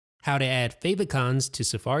How to add favicons to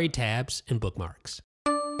Safari tabs and bookmarks.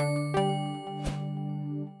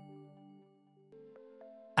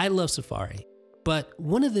 I love Safari, but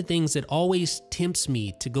one of the things that always tempts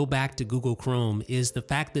me to go back to Google Chrome is the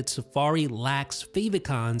fact that Safari lacks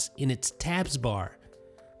favicons in its tabs bar.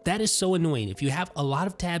 That is so annoying. If you have a lot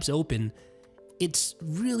of tabs open, it's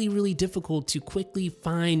really difficult to quickly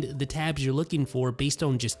find the tabs you're looking for based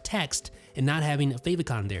on just text and not having a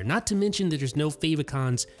favicon there. Not to mention that there's no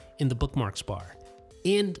favicons in the bookmarks bar.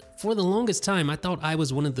 And for the longest time, I thought I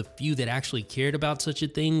was one of the few that actually cared about such a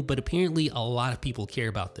thing, but apparently a lot of people care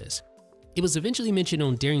about this. It was eventually mentioned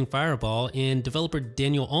on Daring Fireball, and developer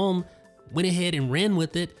Daniel Ohm went ahead and ran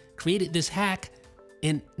with it, created this hack,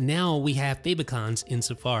 and now we have favicons in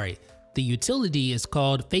Safari. The utility is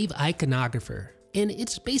called Faviconographer, and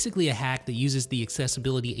it's basically a hack that uses the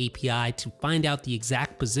accessibility API to find out the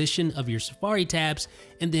exact position of your Safari tabs,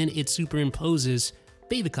 and then it superimposes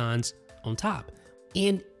favicons on top.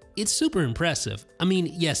 And it's super impressive. I mean,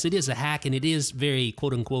 yes, it is a hack and it is very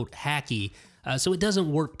quote-unquote hacky, so it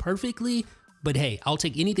doesn't work perfectly, but hey, I'll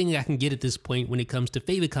take anything I can get at this point when it comes to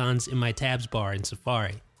favicons in my tabs bar in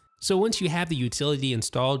Safari. So once you have the utility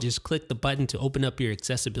installed, just click the button to open up your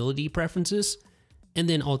accessibility preferences, and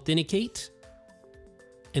then authenticate,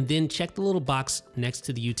 and then check the little box next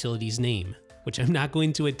to the utility's name, which I'm not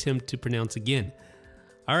going to attempt to pronounce again.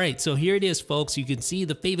 All right, so here it is, folks. You can see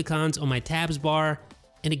the favicons on my tabs bar.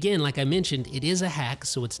 And again, like I mentioned, it is a hack,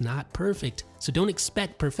 so it's not perfect. So don't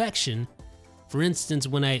expect perfection. For instance,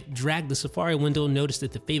 when I drag the Safari window, notice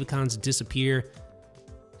that the favicons disappear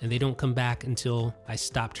and they don't come back until I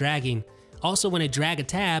stop dragging. Also, when I drag a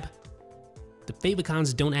tab, the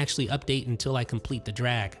favicons don't actually update until I complete the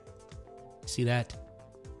drag. See that?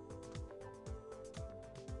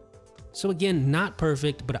 So again, not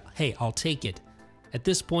perfect, but hey, I'll take it. At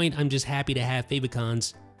this point, I'm just happy to have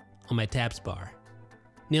favicons on my tabs bar.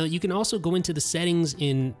 Now, you can also go into the settings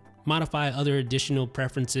and modify other additional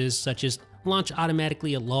preferences, such as launch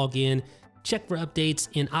automatically at login, check for updates,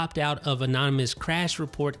 and opt out of anonymous crash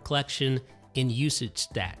report collection and usage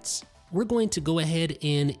stats. We're going to go ahead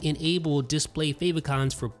and enable display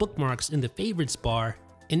favicons for bookmarks in the favorites bar,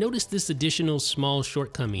 and notice this additional small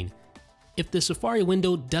shortcoming. If the Safari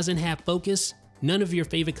window doesn't have focus, none of your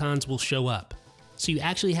favicons will show up. So you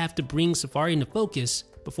actually have to bring Safari into focus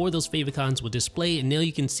before those favicons will display, and now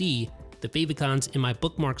you can see the favicons in my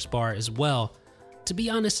bookmarks bar as well. To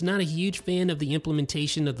be honest, not a huge fan of the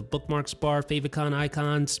implementation of the bookmarks bar favicon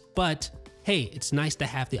icons, but hey, it's nice to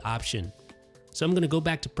have the option. So I'm gonna go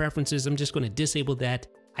back to preferences. I'm just gonna disable that.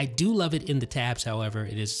 I do love it in the tabs, however.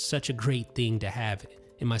 It is such a great thing to have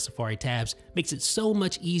in my Safari tabs. Makes it so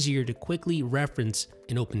much easier to quickly reference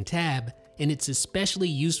an open tab, and it's especially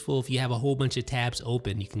useful if you have a whole bunch of tabs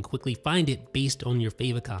open. You can quickly find it based on your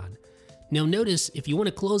favicon. Now notice, if you want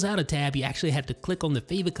to close out a tab, you actually have to click on the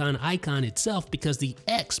favicon icon itself, because the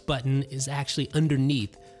X button is actually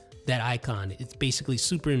underneath that icon. It's basically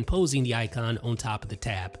superimposing the icon on top of the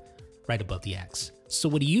tab, right above the X. So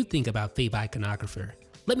what do you think about Faviconographer?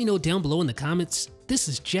 Let me know down below in the comments. This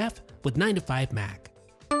is Jeff with 9to5Mac.